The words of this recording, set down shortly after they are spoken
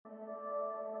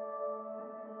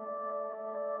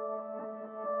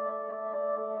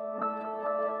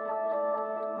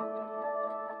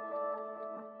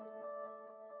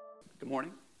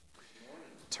morning.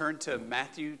 Turn to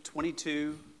Matthew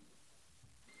 22,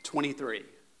 23.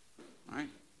 All right,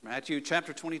 Matthew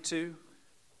chapter 22,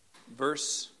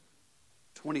 verse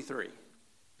 23.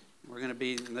 We're going to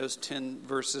be in those 10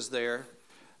 verses there.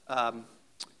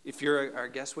 If you're our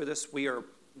guest with us, we are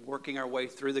working our way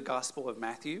through the Gospel of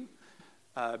Matthew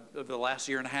over the last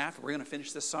year and a half. We're going to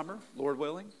finish this summer, Lord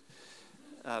willing.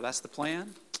 That's the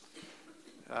plan.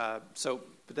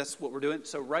 But that's what we're doing.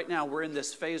 So right now we're in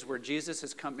this phase where Jesus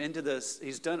has come into this.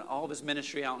 He's done all of his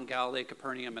ministry out in Galilee,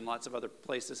 Capernaum, and lots of other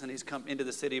places. And he's come into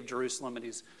the city of Jerusalem, and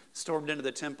he's stormed into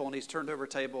the temple, and he's turned over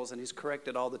tables, and he's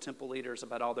corrected all the temple leaders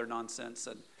about all their nonsense.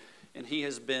 And he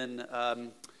has been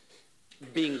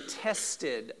being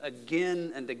tested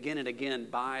again and again and again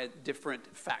by different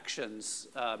factions.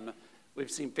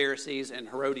 We've seen Pharisees and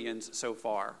Herodians so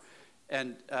far.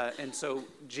 And so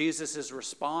Jesus'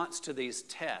 response to these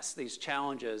tests, these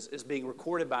challenges, is being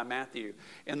recorded by Matthew.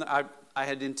 And I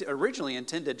had originally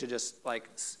intended to just like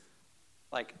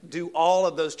do all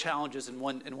of those challenges in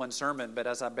one sermon. But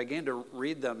as I began to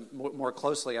read them more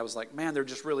closely, I was like, man, they're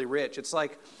just really rich. It's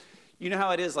like, you know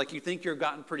how it is, like you think you've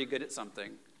gotten pretty good at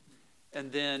something,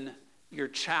 and then you're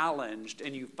challenged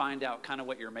and you find out kind of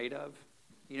what you're made of,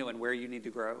 and where you need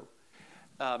to grow.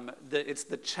 It's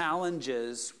the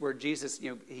challenges where Jesus,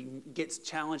 he gets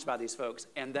challenged by these folks,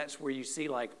 and that's where you see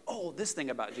like, oh, this thing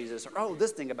about Jesus, or oh,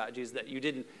 this thing about Jesus that you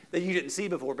didn't see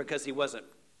before because he wasn't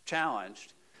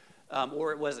challenged,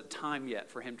 or it wasn't time yet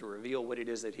for him to reveal what it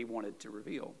is that he wanted to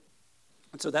reveal.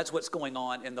 And so that's what's going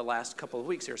on in the last couple of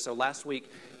weeks here. So last week,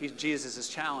 Jesus is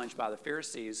challenged by the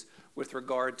Pharisees with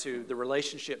regard to the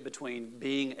relationship between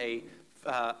being a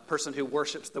person who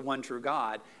worships the one true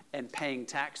God and paying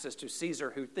taxes to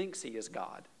Caesar, who thinks he is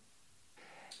God.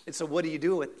 And so what do you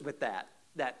do with that?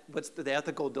 What's the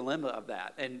ethical dilemma of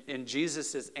that? And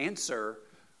Jesus' answer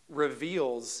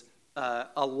reveals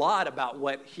a lot about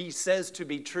what he says to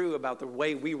be true about the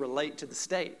way we relate to the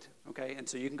state. Okay, and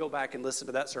so you can go back and listen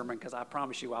to that sermon, because I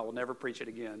promise you I will never preach it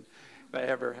again,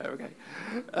 ever. Okay,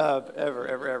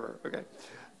 ever. Okay.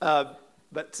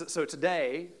 But so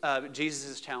today, Jesus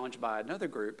is challenged by another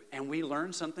group, and we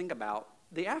learn something about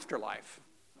the afterlife,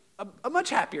 a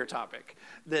much happier topic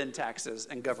than taxes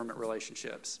and government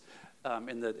relationships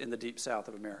in the deep south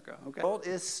of America. Okay, the world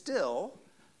is still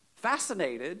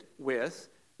fascinated with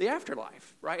the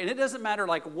afterlife, right? And it doesn't matter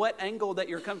like what angle that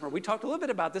you're coming from. We talked a little bit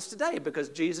about this today because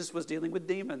Jesus was dealing with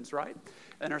demons, right?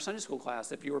 In our Sunday school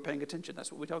class, if you were paying attention,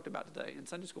 that's what we talked about today in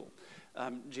Sunday school.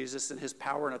 Jesus and his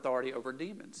power and authority over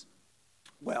demons.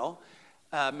 Well,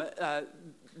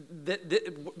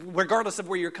 regardless of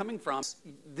where you're coming from,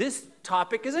 this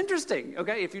topic is interesting,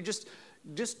 okay? If you just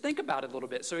think about it a little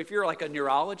bit. So if you're like a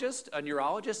neurologist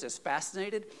is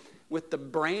fascinated with the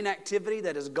brain activity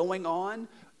that is going on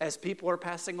as people are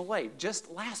passing away. Just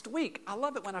last week, I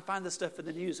love it when I find this stuff in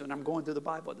the news when I'm going through the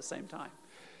Bible at the same time.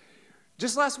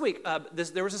 Just last week,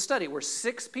 there was a study where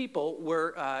 6 people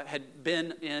had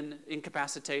been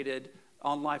incapacitated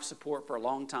on life support for a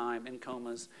long time in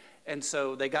comas. And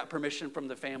so they got permission from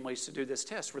the families to do this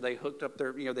test where they hooked up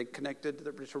they connected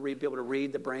to be able to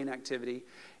read the brain activity.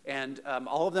 And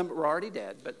all of them were already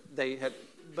dead,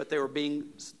 but their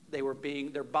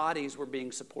bodies were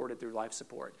being supported through life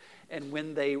support. And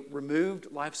when they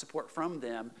removed life support from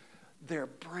them, their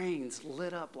brains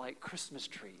lit up like Christmas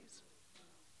trees.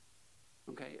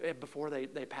 Okay, before they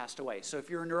passed away. So if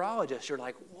you're a neurologist, you're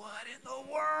like, what in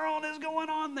the world is going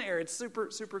on there? It's super,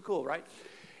 super cool, right?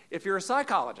 If you're a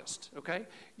psychologist, okay,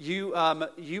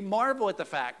 you marvel at the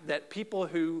fact that people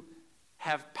who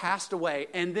have passed away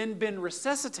and then been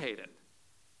resuscitated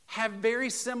have very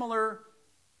similar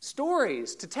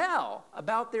stories to tell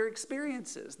about their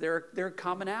experiences, their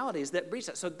commonalities that breach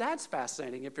that. So that's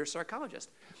fascinating if you're a psychologist.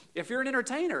 If you're an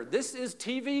entertainer, this is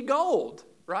TV gold,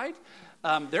 right?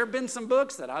 There have been some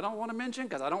books that I don't want to mention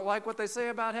because I don't like what they say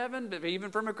about heaven, even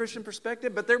from a Christian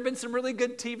perspective, but there have been some really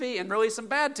good TV and really some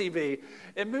bad TV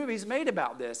and movies made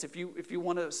about this. If you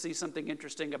want to see something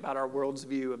interesting about our world's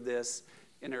view of this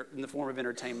in the form of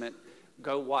entertainment,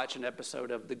 go watch an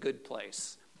episode of The Good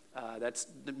Place.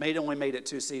 Only made it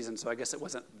 2 seasons, so I guess it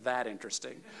wasn't that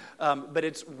interesting. But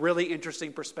it's really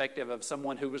interesting perspective of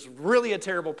someone who was really a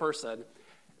terrible person,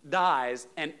 dies,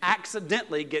 and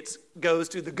accidentally goes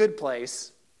to the good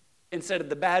place instead of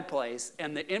the bad place,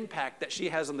 and the impact that she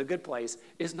has on the good place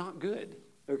is not good,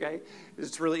 okay?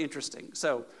 It's really interesting.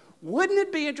 So wouldn't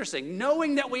it be interesting,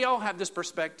 knowing that we all have this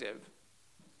perspective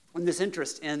and this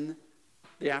interest in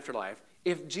the afterlife,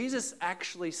 if Jesus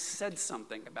actually said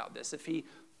something about this, if he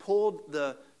pulled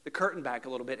the curtain back a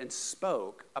little bit and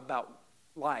spoke about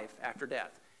life after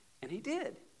death? And he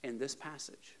did in this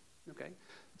passage, okay?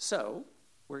 So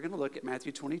we're going to look at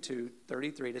Matthew 22,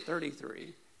 33 to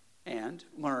 33, and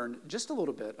learn just a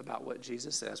little bit about what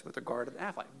Jesus says with regard to the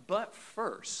afterlife. But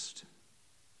first,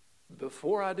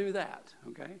 before I do that,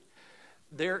 okay,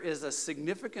 there is a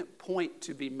significant point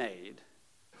to be made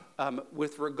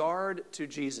with regard to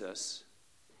Jesus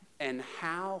and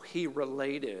how he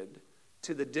related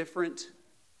to the different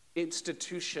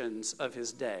institutions of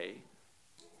his day.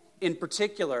 In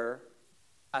particular,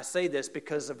 I say this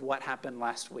because of what happened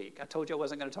last week. I told you I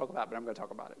wasn't going to talk about it, but I'm going to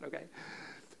talk about it, okay?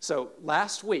 So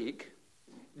last week,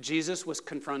 Jesus was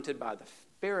confronted by the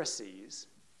Pharisees.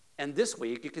 And this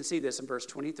week, you can see this in verse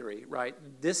 23, right?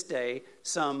 This day,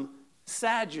 some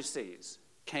Sadducees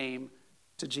came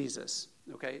to Jesus,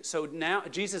 okay? So now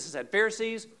Jesus has had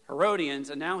Pharisees, Herodians,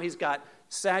 and now he's got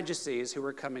Sadducees who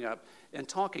are coming up and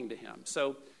talking to him.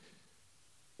 So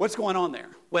what's going on there?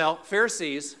 Well, if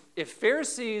Pharisees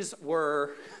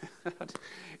were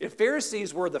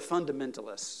the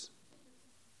fundamentalists,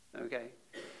 okay,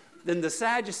 then the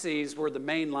Sadducees were the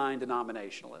mainline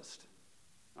denominationalists,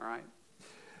 all right?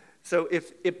 So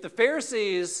if the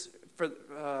Pharisees,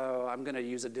 I'm going to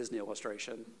use a Disney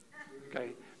illustration,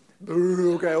 okay?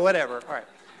 Okay, whatever, all right.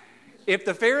 If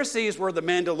the Pharisees were the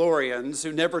Mandalorians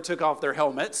who never took off their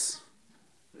helmets,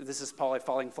 this is probably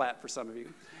falling flat for some of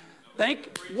you.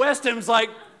 Weston's like,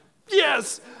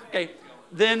 yes. Okay.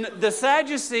 Then the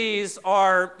Sadducees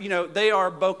are, they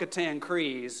are Bo-Katan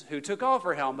Kryze, who took off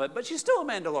her helmet, but she's still a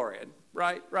Mandalorian,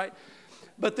 right?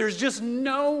 But there's just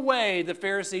no way the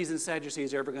Pharisees and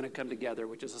Sadducees are ever going to come together,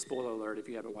 which is a spoiler alert if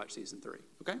you haven't watched season 3,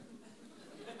 okay?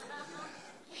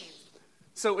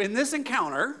 So in this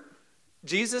encounter,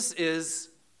 Jesus is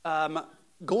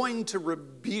going to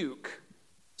rebuke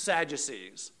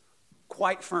Sadducees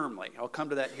quite firmly. I'll come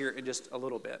to that here in just a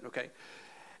little bit, okay?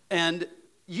 And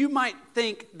you might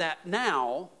think that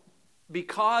now,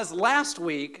 because last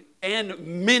week and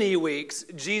many weeks,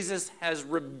 Jesus has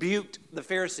rebuked the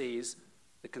Pharisees,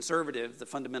 the conservative, the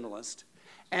fundamentalist,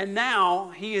 and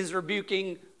now he is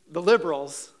rebuking the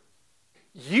liberals,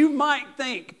 you might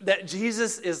think that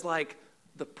Jesus is like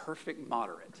the perfect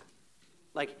moderate.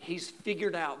 Like he's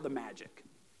figured out the magic.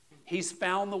 He's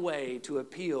found the way to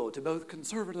appeal to both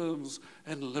conservatives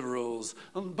and liberals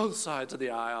on both sides of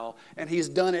the aisle, and he's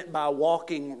done it by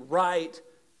walking right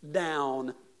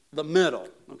down the middle,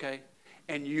 okay?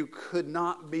 And you could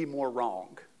not be more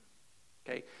wrong,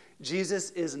 okay?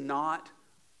 Jesus is not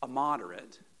a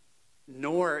moderate,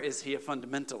 nor is he a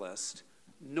fundamentalist,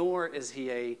 nor is he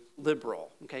a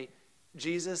liberal, okay?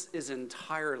 Jesus is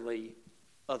entirely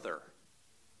other.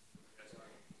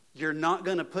 You're not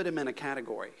going to put him in a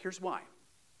category. Here's why.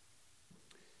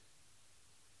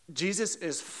 Jesus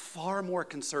is far more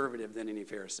conservative than any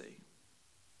Pharisee.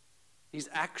 He's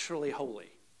actually holy.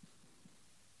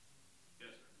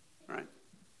 Yes. Right?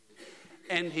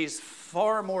 And he's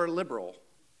far more liberal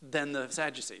than the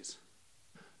Sadducees.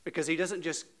 Because he doesn't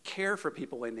just care for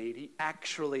people in need, he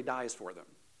actually dies for them.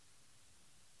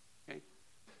 Okay?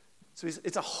 So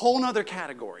it's a whole other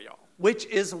category, y'all. Which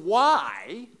is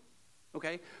why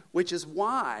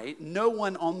no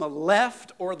one on the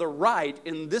left or the right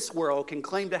in this world can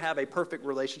claim to have a perfect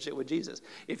relationship with Jesus.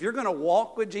 If you're going to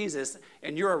walk with Jesus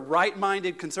and you're a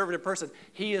right-minded conservative person,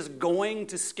 he is going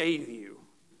to scathe you.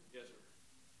 Yes, sir.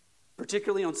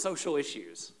 Particularly on social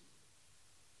issues.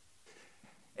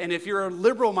 And if you're a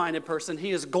liberal-minded person,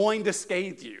 he is going to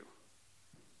scathe you.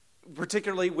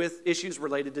 Particularly with issues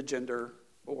related to gender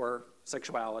or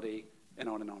sexuality, and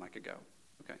on I could go.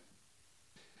 Okay.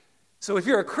 So if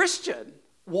you're a Christian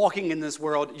walking in this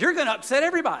world, you're going to upset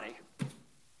everybody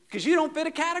because you don't fit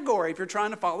a category if you're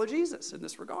trying to follow Jesus in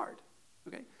this regard.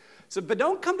 Okay? So, but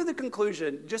don't come to the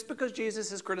conclusion just because Jesus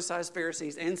has criticized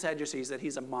Pharisees and Sadducees that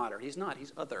he's a moderate. He's not.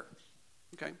 He's other.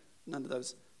 Okay? None of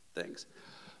those things.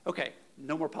 Okay.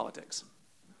 No more politics.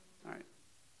 All right.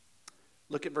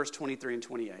 Look at verse 23 and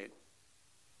 28.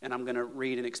 And I'm going to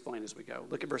read and explain as we go.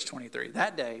 Look at verse 23.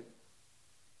 That day,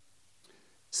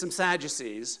 some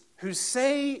Sadducees who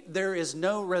say there is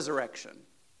no resurrection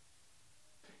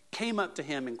came up to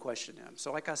him and questioned him.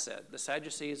 So like I said, the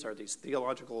Sadducees are these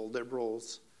theological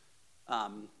liberals.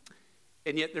 And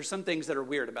yet there's some things that are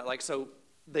weird about, so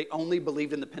they only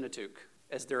believed in the Pentateuch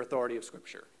as their authority of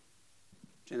Scripture.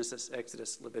 Genesis,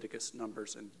 Exodus, Leviticus,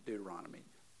 Numbers, and Deuteronomy.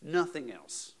 Nothing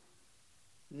else.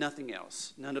 Nothing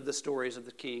else. None of the stories of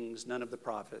the kings, none of the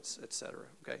prophets, etc.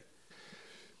 Okay?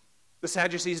 The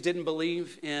Sadducees didn't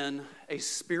believe in a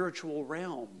spiritual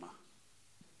realm.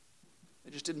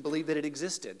 They just didn't believe that it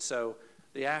existed. So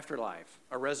the afterlife,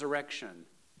 a resurrection,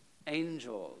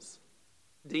 angels,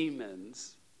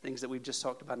 demons, things that we've just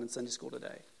talked about in Sunday school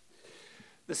today.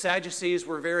 The Sadducees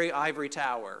were very ivory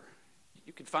tower.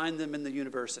 You could find them in the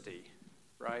university,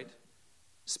 right?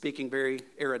 Speaking very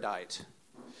erudite.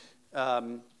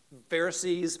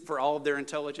 Pharisees, for all of their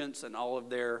intelligence and all of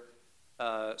their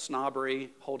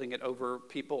snobbery, holding it over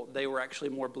people, they were actually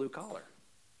more blue collar,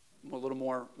 a little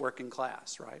more working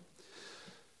class, right?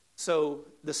 So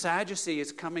the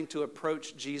Sadducees coming to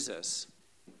approach Jesus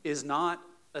is not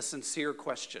a sincere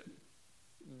question.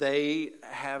 They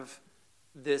have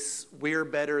this we're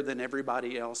better than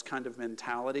everybody else kind of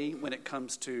mentality when it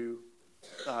comes to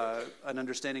an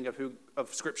understanding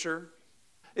of Scripture.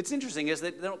 It's interesting is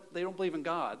that they don't believe in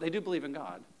God. They do believe in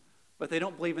God, but they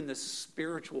don't believe in this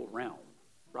spiritual realm,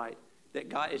 right? That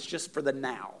God is just for the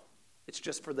now. It's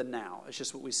just for the now. It's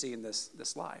just what we see in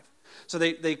this life. So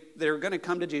they're going to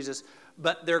come to Jesus,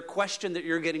 but their question that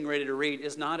you're getting ready to read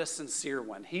is not a sincere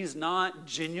one. He's not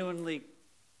genuinely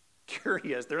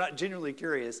curious. They're not genuinely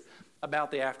curious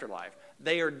about the afterlife.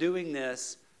 They are doing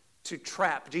this to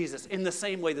trap Jesus in the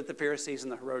same way that the Pharisees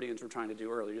and the Herodians were trying to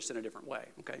do earlier, just in a different way.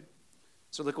 Okay?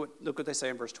 So look what they say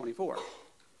in verse 24.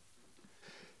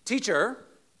 Teacher,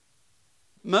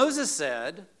 Moses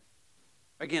said,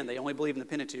 again, they only believe in the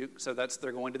Pentateuch, so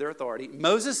they're going to their authority.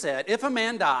 Moses said, if a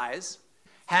man dies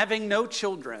having no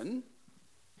children,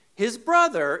 his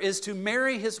brother is to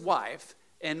marry his wife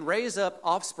and raise up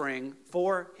offspring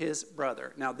for his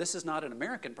brother. Now, this is not an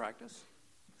American practice.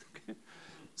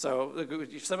 So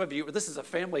some of you, this is a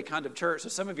family kind of church, so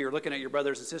some of you are looking at your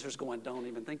brothers and sisters going, don't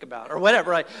even think about it, or whatever,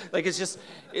 right? Like this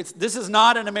is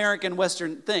not an American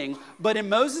Western thing. But in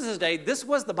Moses' day, this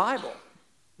was the Bible.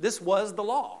 This was the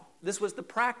law. This was the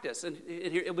practice. And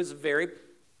it was very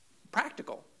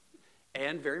practical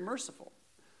and very merciful.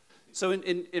 So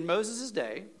in Moses'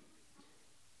 day,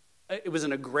 it was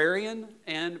an agrarian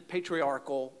and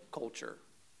patriarchal culture.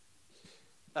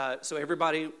 So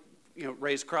everybody,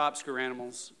 raise crops, grew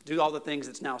animals, do all the things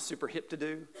that's now super hip to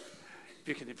do.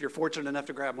 If you're fortunate enough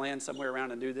to grab land somewhere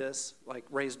around and do this, like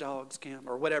raise dogs, Kim,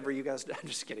 or whatever you guys do. I'm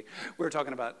just kidding. We were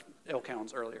talking about elk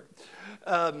hounds earlier,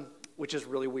 which is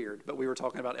really weird. But we were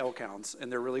talking about elk hounds, and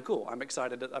they're really cool. I'm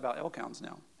excited about elk hounds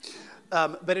now.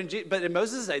 But in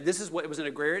Moses' day, this is what it was an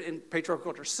agrarian and patriarchal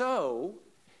culture. So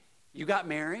you got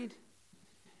married,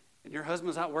 and your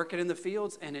husband's out working in the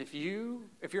fields, and if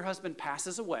your husband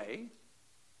passes away,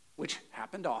 which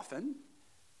happened often,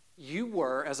 you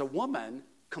were, as a woman,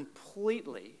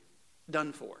 completely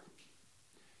done for.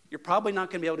 You're probably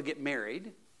not going to be able to get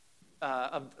married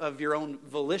of your own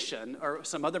volition, or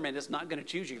some other man is not going to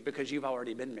choose you because you've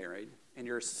already been married and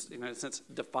you're, in a sense,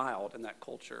 defiled in that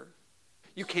culture.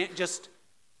 You can't just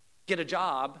get a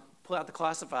job, pull out the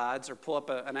classifieds, or pull up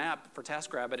an app for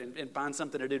TaskRabbit and find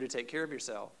something to do to take care of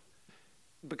yourself.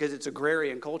 Because it's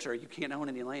agrarian culture, you can't own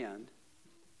any land.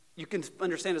 You can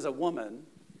understand as a woman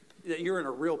that you're in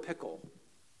a real pickle.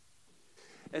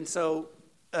 And so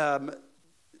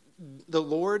the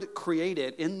Lord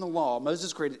created in the law,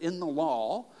 Moses created in the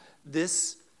law,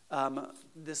 this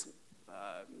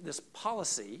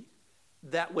policy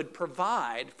that would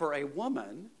provide for a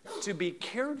woman to be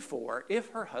cared for if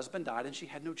her husband died and she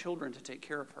had no children to take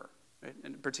care of her, right?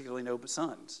 And particularly no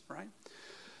sons, right?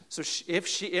 So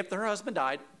if her husband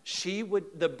died,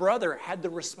 the brother had the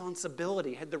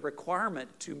responsibility, had the requirement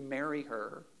to marry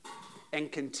her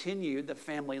and continue the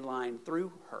family line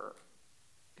through her.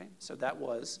 Okay, so it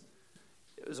was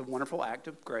a wonderful act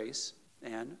of grace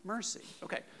and mercy.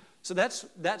 Okay, so that's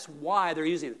why they're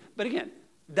using it. But again,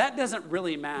 that doesn't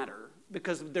really matter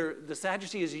because the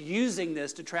Sadducees is using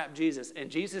this to trap Jesus, and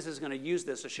Jesus is going to use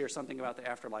this to share something about the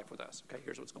afterlife with us. Okay,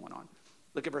 here's what's going on.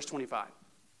 Look at verse 25.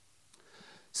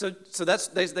 So that's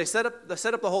they set up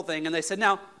the whole thing, and they said,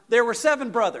 now there were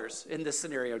 7 brothers in this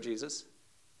scenario, Jesus.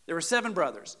 There were 7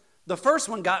 brothers. The first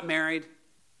one got married,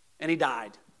 and he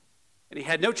died, and he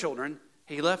had no children.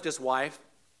 He left his wife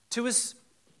to his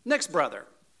next brother,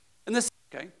 and this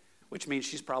which means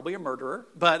she's probably a murderer,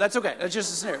 but that's okay. That's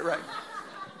just a scenario, right?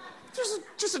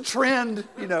 just a trend,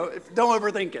 Don't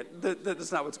overthink it.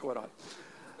 That's not what's going on.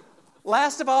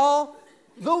 Last of all,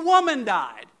 the woman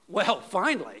died. Well,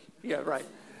 finally, yeah, right.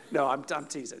 No, I'm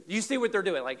teasing. You see what they're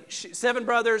doing. Like 7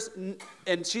 brothers,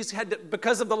 and she's had to,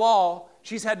 because of the law,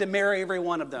 she's had to marry every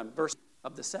one of them. Verse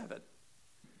of the 7.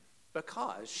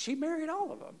 Because she married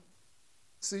all of them.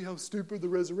 See how stupid the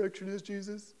resurrection is,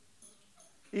 Jesus?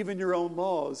 Even your own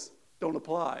laws don't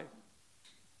apply.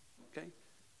 Okay?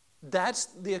 That's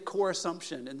the core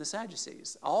assumption in the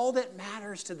Sadducees. All that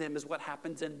matters to them is what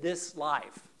happens in this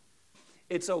life.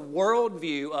 It's a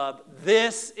worldview of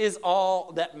this is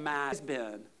all that matters. It's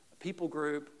been a people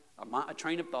group, a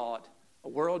train of thought, a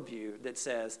worldview that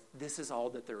says this is all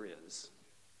that there is.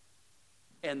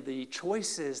 And the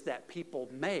choices that people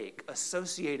make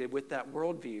associated with that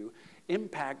worldview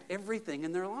impact everything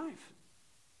in their life.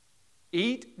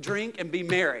 Eat, drink, and be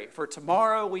merry, for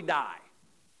tomorrow we die.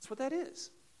 That's what that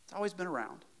is. It's always been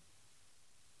around.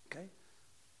 Okay?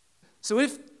 So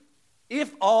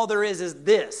if all there is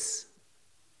this,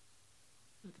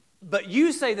 but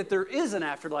you say that there is an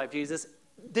afterlife, Jesus,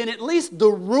 then at least the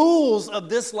rules of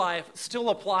this life still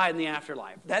apply in the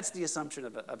afterlife. That's the assumption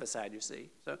of a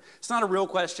Sadducee. So it's not a real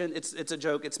question. It's a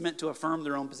joke. It's meant to affirm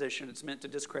their own position. It's meant to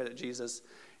discredit Jesus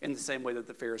in the same way that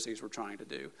the Pharisees were trying to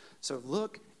do. So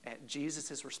look at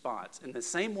Jesus' response. In the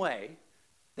same way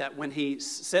that when he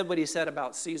said what he said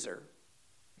about Caesar,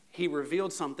 he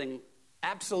revealed something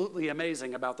absolutely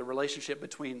amazing about the relationship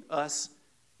between us,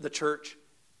 the church,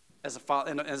 as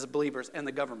believers, and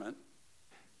the government.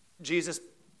 Jesus,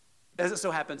 as it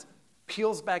so happens,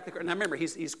 peels back the curtain. Now remember, he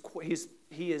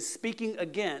is speaking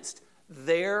against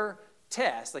their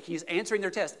test. Like he's answering their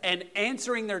test. And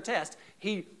answering their test,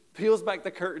 he peels back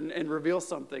the curtain and reveals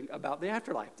something about the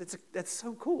afterlife. That's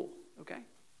so cool, okay?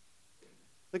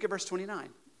 Look at verse 29.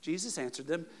 Jesus answered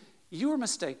them, "You are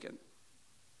mistaken,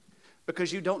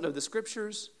 because you don't know the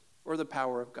Scriptures or the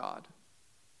power of God.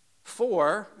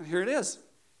 For," here it is,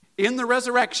 "in the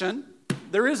resurrection,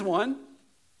 there is one.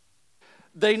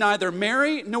 They neither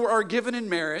marry nor are given in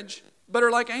marriage, but are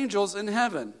like angels in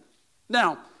heaven.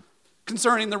 Now,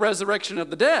 concerning the resurrection of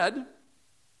the dead,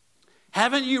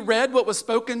 haven't you read what was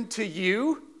spoken to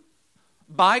you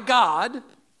by God?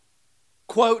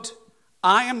 Quote,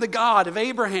 I am the God of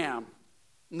Abraham,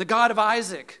 and the God of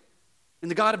Isaac, and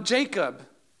the God of Jacob.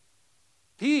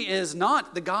 He is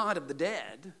not the God of the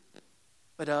dead,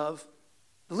 but of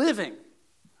the living."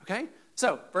 Okay?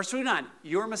 So, verse 29,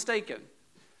 you're mistaken.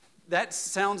 That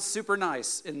sounds super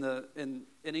nice in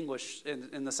English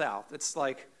in the South. It's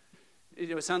like,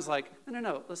 it sounds like,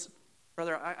 no, listen,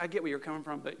 brother, I get where you're coming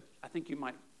from, but I think you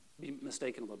might be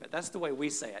mistaken a little bit. That's the way we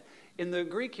say it. In the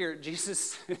Greek here,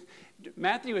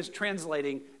 Matthew is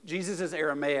translating Jesus'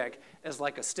 Aramaic as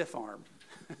like a stiff arm.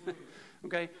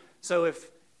 Okay? So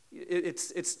if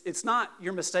it's not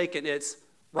you're mistaken, it's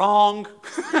wrong.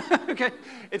 Okay?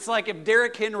 It's like if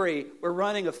Derrick Henry were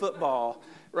running a football,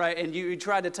 right, and you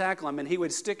tried to tackle him, and he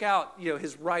would stick out,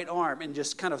 his right arm and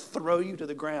just kind of throw you to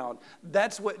the ground.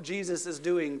 That's what Jesus is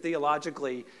doing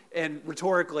theologically and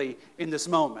rhetorically in this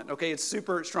moment. Okay, it's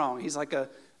super strong. He's like a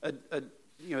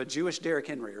Jewish Derrick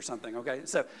Henry or something. Okay,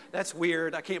 so that's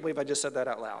weird. I can't believe I just said that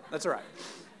out loud. That's all right.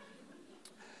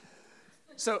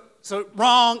 So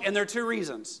wrong, and there are two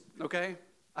reasons. Okay,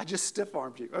 I just stiff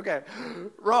armed you. Okay,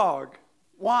 wrong.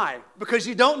 Why? Because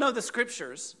you don't know the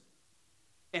Scriptures.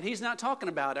 And he's not talking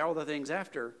about all the things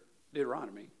after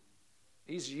Deuteronomy.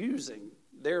 He's using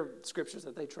their scriptures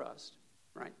that they trust,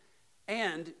 right?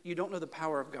 And you don't know the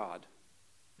power of God.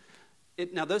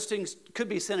 Now, those things could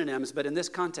be synonyms, but in this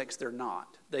context, they're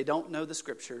not. They don't know the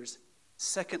Scriptures.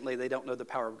 Secondly, they don't know the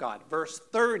power of God. Verse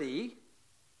 30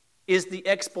 is the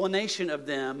explanation of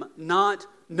them not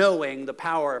knowing the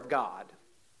power of God.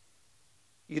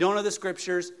 You don't know the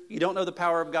Scriptures. You don't know the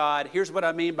power of God. Here's what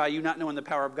I mean by you not knowing the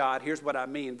power of God. Here's what I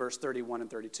mean, verse 31 and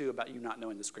 32, about you not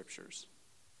knowing the Scriptures.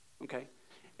 Okay?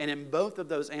 And in both of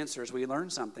those answers, we learn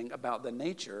something about the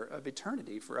nature of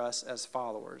eternity for us as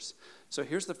followers. So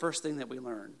here's the first thing that we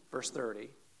learn. Verse 30.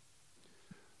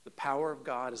 The power of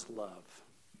God is love.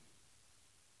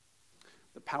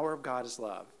 The power of God is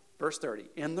love. Verse 30.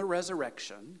 In the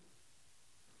resurrection,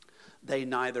 they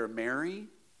neither marry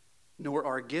nor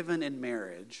are given in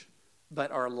marriage,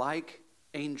 but are like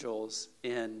angels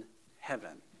in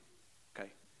heaven.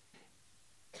 Okay.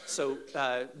 So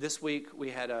this week we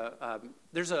had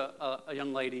there's a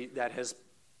young lady that has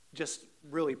just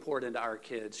really poured into our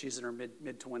kids. She's in her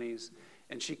mid-20s,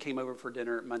 and she came over for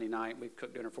dinner Monday night. We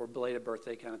cooked dinner for a belated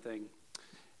birthday kind of thing.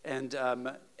 And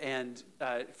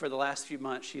for the last few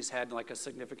months, she's had like a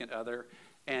significant other,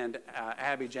 and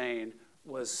Abby Jane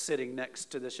was sitting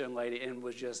next to this young lady and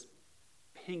was just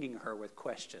pinging her with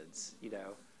questions,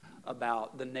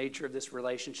 about the nature of this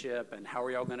relationship and how are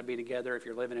y'all going to be together if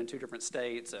you're living in two different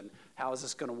states and how is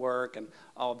this going to work and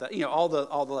all that, all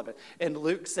the of it. And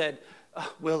Luke said,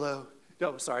 Willow,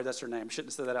 oh, sorry, that's her name. Shouldn't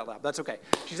have said that out loud. That's okay.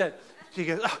 She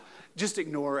goes, just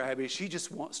ignore Abby. She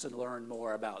just wants to learn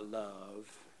more about love.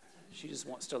 She just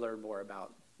wants to learn more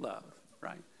about love,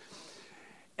 right?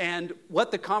 And what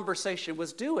the conversation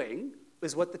was doing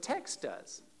is what the text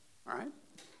does, all right?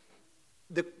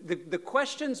 The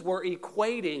questions were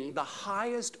equating the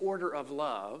highest order of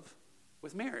love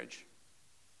with marriage.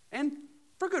 And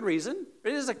for good reason.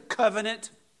 It is a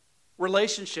covenant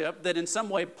relationship that in some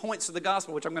way points to the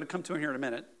gospel, which I'm going to come to here in a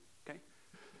minute. Okay?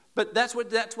 But that's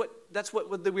what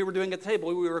we were doing at the table.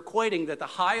 We were equating that the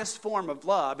highest form of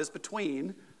love is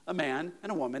between a man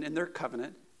and a woman in their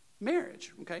covenant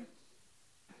marriage, okay?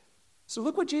 So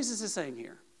look what Jesus is saying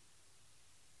here.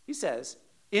 He says,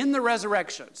 in the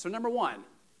resurrection, so number one,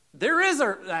 there is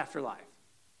an afterlife.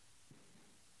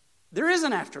 There is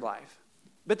an afterlife.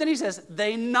 But then he says,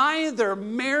 they neither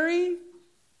marry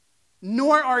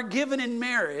nor are given in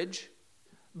marriage,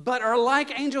 but are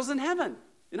like angels in heaven.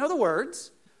 In other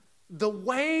words, the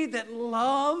way that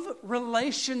love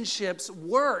relationships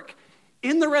work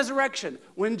in the resurrection,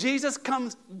 when Jesus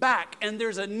comes back and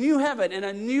there's a new heaven and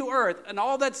a new earth and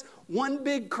all that's one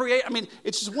big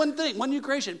it's just one thing, one new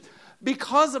creation.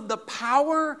 Because of the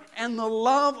power and the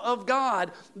love of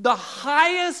God, the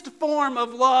highest form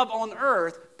of love on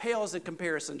earth pales in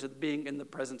comparison to being in the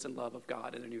presence and love of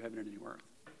God in a new heaven and a new earth.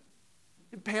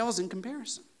 It pales in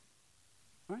comparison,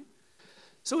 right?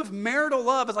 So if marital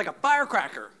love is like a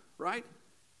firecracker, right,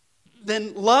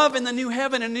 then love in the new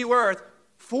heaven and new earth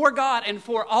for God and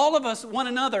for all of us, one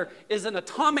another, is an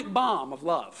atomic bomb of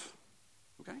love,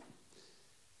 okay?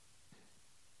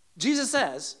 Jesus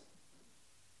says,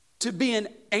 to be an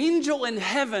angel in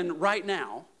heaven right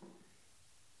now,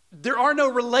 there are no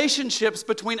relationships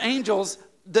between angels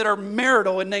that are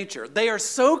marital in nature. They are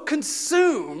so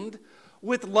consumed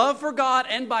with love for God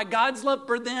and by God's love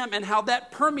for them and how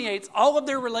that permeates all of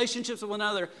their relationships with one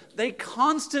another. They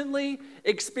constantly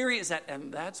experience that.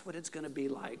 And that's what it's going to be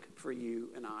like for you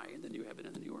and I in the new heaven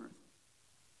and the new earth.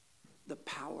 The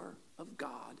power of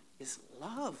God is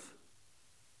love.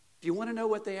 If you want to know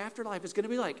what the afterlife is going to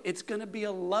be like, it's going to be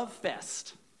a love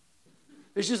fest.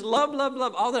 It's just love, love,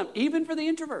 love, all of them, even for the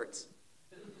introverts.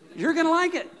 You're going to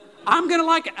like it. I'm going to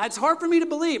like it. It's hard for me to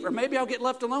believe, or maybe I'll get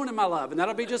left alone in my love, and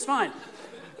that'll be just fine.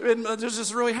 And I'm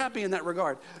just really happy in that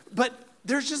regard. But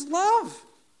there's just love.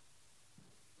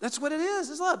 That's what it is.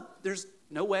 It's love. There's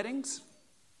no weddings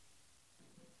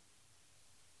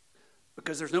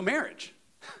because there's no marriage.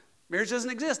 Marriage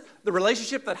doesn't exist. The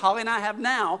relationship that Holly and I have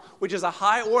now, which is a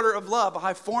high order of love, a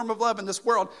high form of love in this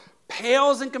world,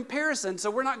 pales in comparison. So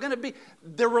we're not going to be,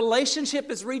 the relationship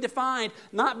is redefined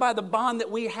not by the bond that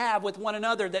we have with one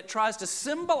another that tries to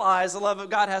symbolize the love that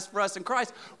God has for us in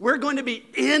Christ. We're going to be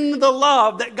in the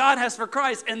love that God has for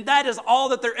Christ, and that is all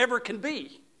that there ever can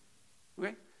be.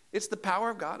 Okay? It's the power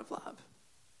of God of love.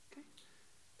 Okay?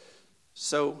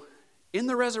 So in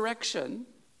the resurrection,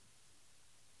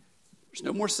 there's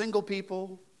no more single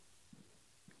people,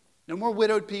 no more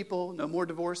widowed people, no more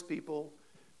divorced people.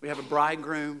 We have a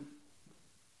bridegroom.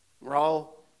 We're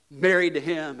all married to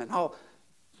him and all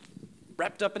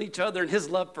wrapped up in each other and his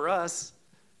love for us.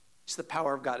 It's the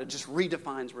power of God. It just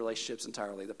redefines relationships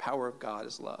entirely. The power of God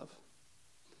is love.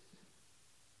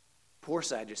 Poor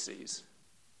Sadducees.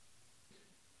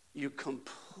 You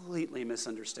completely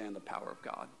misunderstand the power of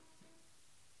God.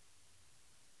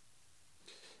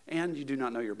 And you do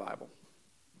not know your Bible.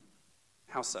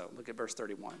 How so? Look at verse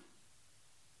 31.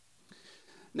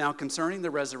 Now, concerning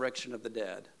the resurrection of the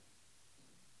dead,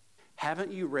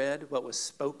 haven't you read what was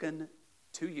spoken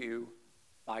to you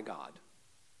by God?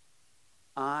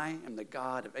 I am the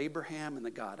God of Abraham and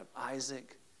the God of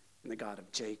Isaac and the God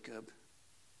of Jacob.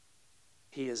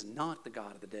 He is not the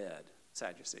God of the dead,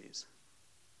 Sadducees,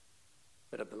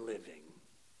 but of the living.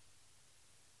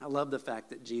 I love the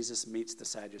fact that Jesus meets the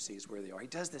Sadducees where they are. He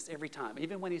does this every time,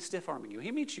 even when he's stiff-arming you.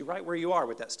 He meets you right where you are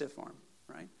with that stiff arm,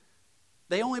 right?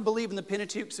 They only believe in the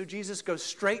Pentateuch, so Jesus goes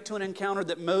straight to an encounter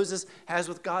that Moses has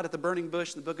with God at the burning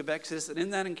bush in the book of Exodus. And in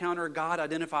that encounter, God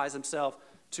identifies himself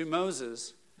to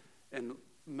Moses. And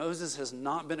Moses has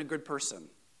not been a good person.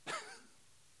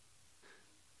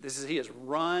 He has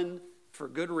run for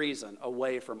good reason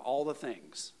away from all the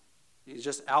things. He's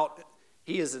just out.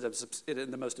 He is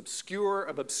in the most obscure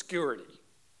of obscurity.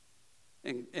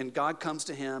 And God comes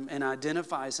to him and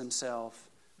identifies himself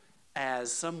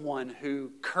as someone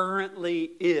who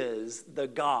currently is the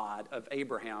God of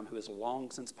Abraham, who is long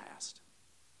since passed.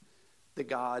 The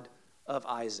God of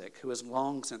Isaac, who is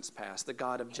long since passed. The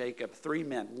God of Jacob, 3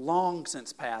 men, long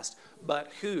since passed,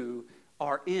 but who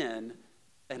are in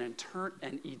an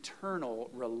eternal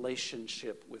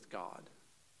relationship with God.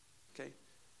 Okay?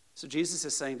 So Jesus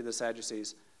is saying to the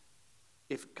Sadducees,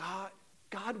 if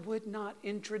God would not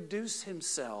introduce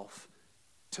himself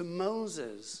to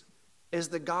Moses as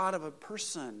the God of a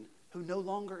person who no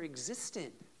longer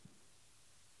existed.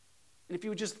 And if you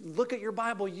would just look at your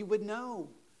Bible, you would know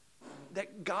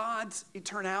that God's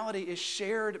eternality is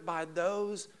shared by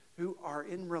those who are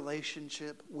in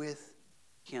relationship with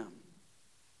him.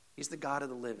 He's the God of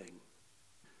the living.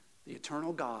 The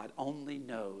eternal God only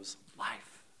knows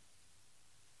life.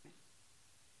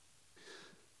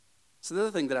 So So the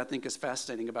other thing that I think is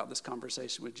fascinating about this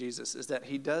conversation with Jesus is that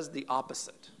he does the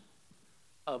opposite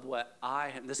of what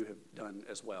I and this have done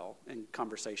as well in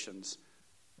conversations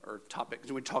or topics.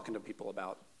 We're talking to people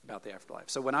about the afterlife.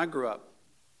 So when I grew up,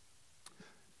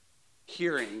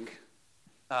 hearing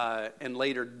and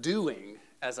later doing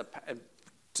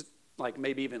like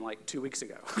maybe even like 2 weeks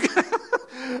ago,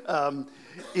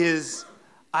 is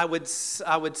I would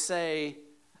say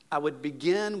I would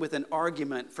begin with an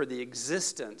argument for the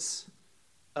existence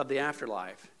of the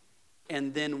afterlife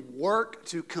and then work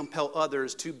to compel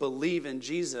others to believe in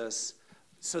Jesus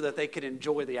so that they could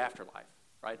enjoy the afterlife,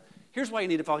 right? Here's why you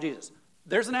need to follow Jesus.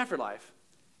 There's an afterlife,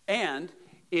 and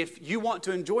if you want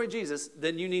to enjoy Jesus,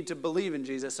 then you need to believe in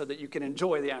Jesus so that you can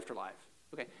enjoy the afterlife.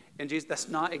 Okay, and Jesus, that's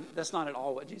not at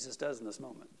all what Jesus does in this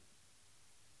moment.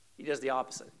 He does the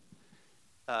opposite.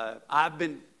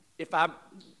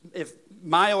 If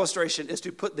my illustration is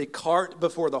to put the cart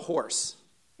before the horse,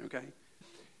 okay?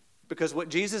 Because what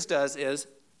Jesus does is,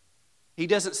 he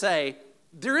doesn't say,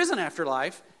 there is an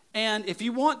afterlife, and if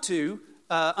you want to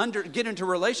get into a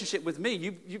relationship with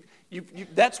me,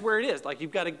 that's where it is. Like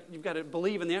you've got to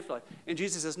believe in the afterlife. And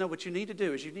Jesus says, no, what you need to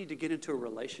do is you need to get into a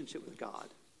relationship with God.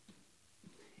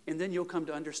 And then you'll come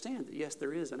to understand that, yes,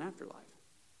 there is an afterlife.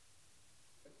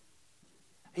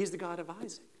 He's the God of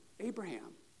Isaac,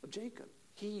 Abraham, of Jacob.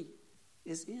 He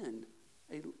is in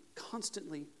a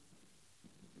constantly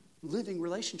living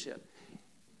relationship.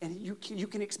 And you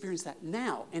can experience that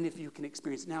now. And if you can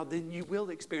experience it now, then you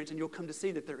will experience and you'll come to see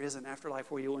that there is an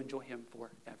afterlife where you'll enjoy him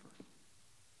forever.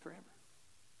 Forever.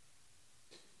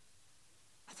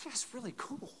 I think that's really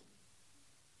cool.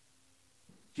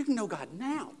 You can know God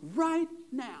now, right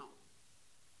now,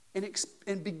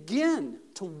 and begin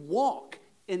to walk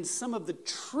in some of the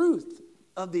truth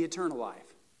of the eternal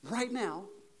life right now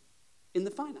in the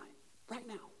finite, right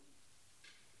now.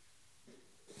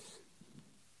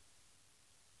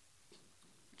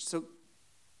 So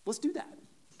let's do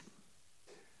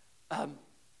that.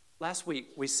 Last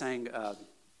week we sang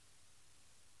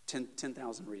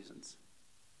 10,000 Reasons,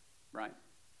 right?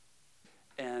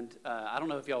 And I don't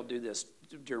know if y'all do this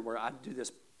during where I do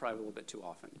this probably a little bit too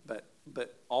often,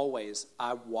 but always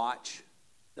I watch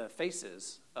the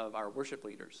faces of our worship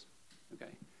leaders,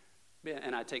 okay?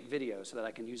 And I take video so that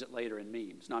I can use it later in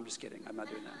memes. No, I'm just kidding. I'm not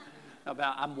doing that.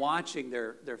 I'm watching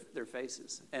their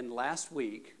faces. And last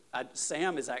week,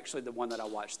 Sam is actually the one that I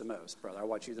watch the most, brother. I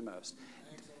watch you the most.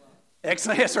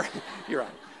 Excellent. Yes, right. You're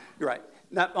right.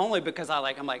 Not only because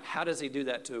I'm like, how does he do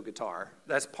that to a guitar?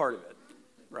 That's part of it,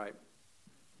 right?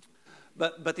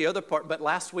 But the other part, but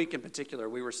last week in particular,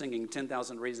 we were singing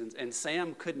 10,000 Reasons, and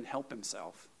Sam couldn't help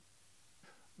himself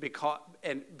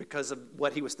because of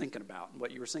what he was thinking about and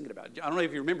what you were singing about. I don't know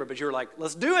if you remember, but you were like,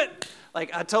 let's do it.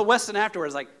 Like I told Weston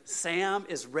afterwards, like, Sam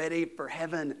is ready for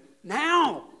heaven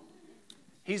now.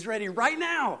 He's ready right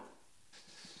now.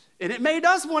 And it made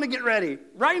us want to get ready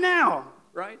right now,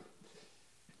 right?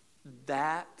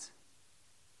 That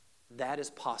is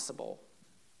possible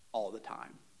all the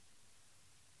time.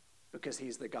 Because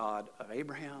he's the God of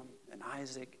Abraham and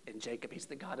Isaac and Jacob. He's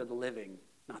the God of the living,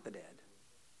 not the dead.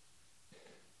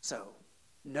 So,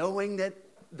 knowing that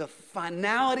the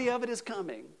finality of it is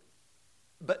coming,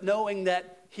 but knowing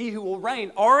that he who will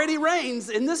reign already reigns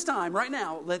in this time, right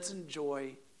now, let's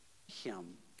enjoy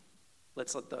him.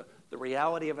 Let's let the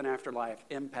reality of an afterlife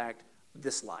impact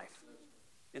this life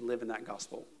and live in that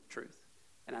gospel truth.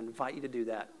 And I invite you to do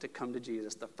that, to come to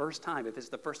Jesus the first time. If it's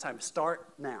the first time,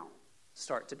 start now.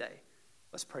 Start today.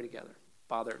 Let's pray together.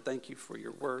 Father, thank you for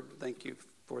your word. Thank you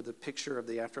for the picture of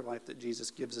the afterlife that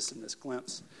Jesus gives us in this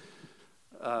glimpse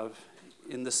of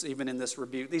even in this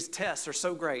rebuke. These tests are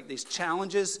so great. These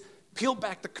challenges,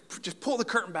 just pull the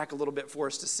curtain back a little bit for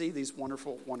us to see these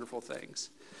wonderful, wonderful things.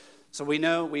 So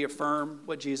we affirm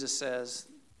what Jesus says.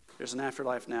 There's an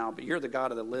afterlife now, but you're the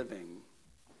God of the living.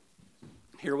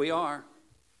 Here we are.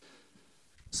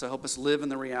 So help us live in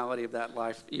the reality of that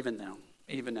life even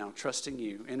now, trusting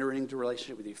you, entering into a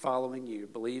relationship with you, following you,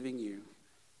 believing you.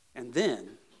 And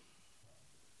then,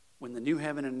 when the new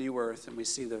heaven and new earth, and we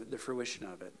see the fruition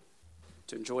of it,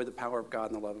 to enjoy the power of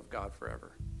God and the love of God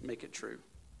forever. Make it true.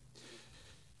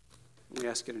 We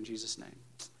ask it in Jesus' name.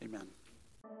 Amen.